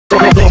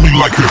Felt me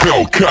like a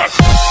Hellcat.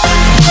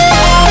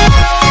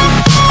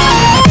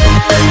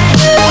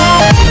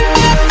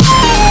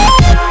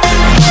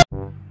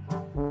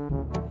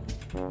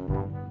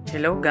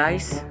 Hello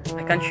guys,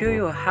 I can show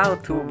you how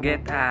to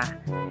get a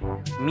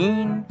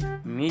mean,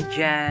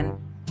 median,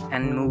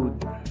 and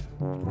mode.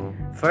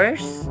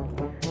 First,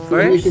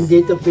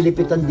 dito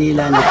pilipitan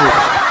dila nito.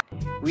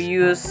 We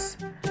use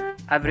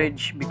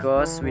average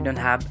because we don't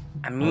have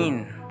a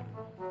mean.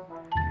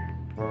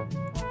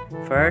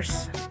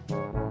 First,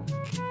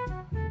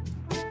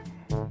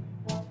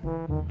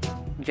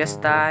 just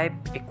type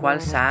equal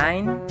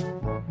sign,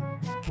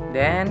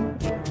 then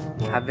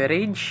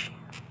average,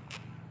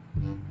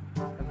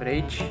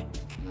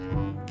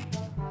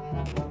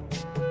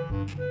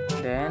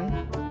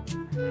 then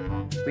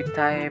we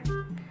type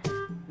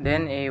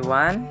then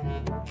A1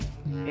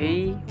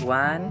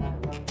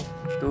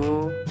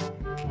 to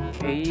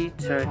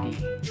A30,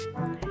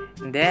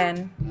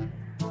 then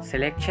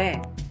select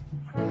check,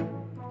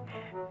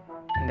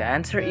 and the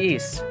answer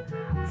is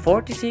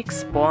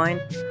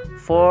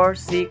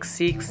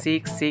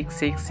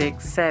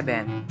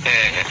 46.4666667.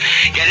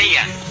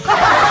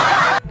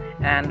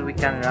 And we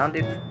can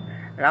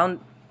round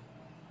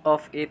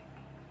off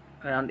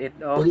Pag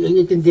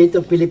inintindi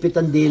ito,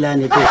 pilipitan dila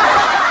nito.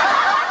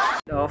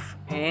 off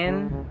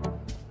in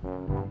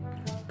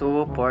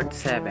to port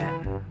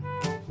 7.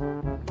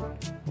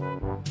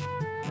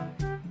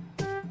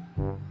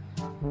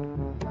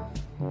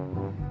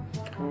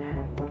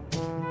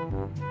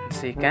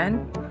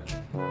 Second,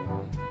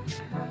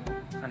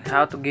 on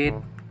how to get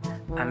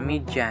a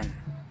median.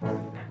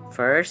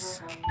 First,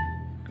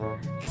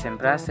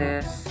 same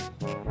process,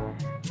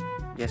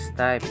 just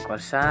type equal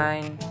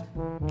sign,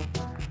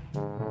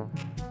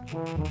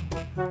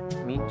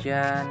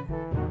 median,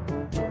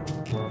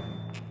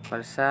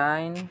 equal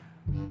sign,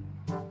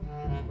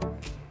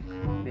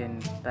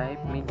 then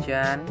type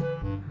median,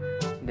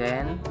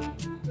 then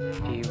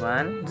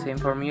A1,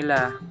 same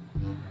formula,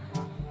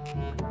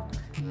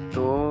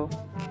 to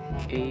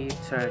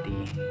A30,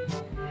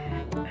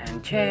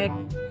 and check,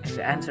 and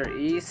the answer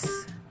is,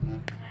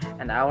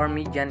 and our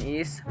median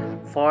is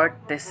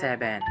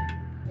 47.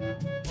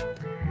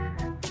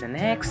 The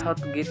next, how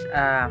to get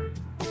a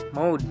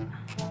mode.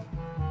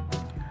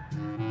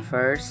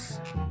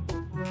 First,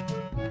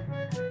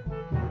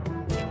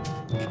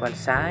 equal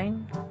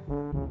sign,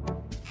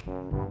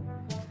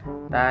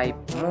 type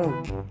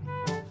mode,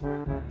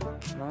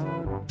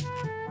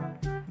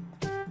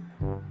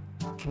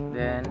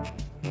 then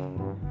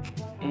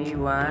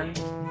A1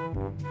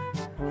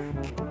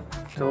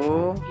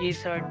 to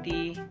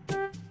A30,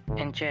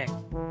 and check.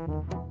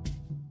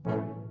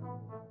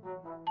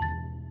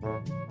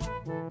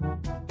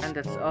 And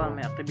that's all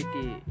my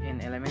activity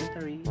in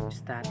elementary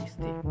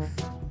statistics.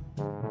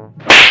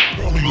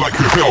 Felt me like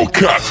a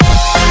Hellcat.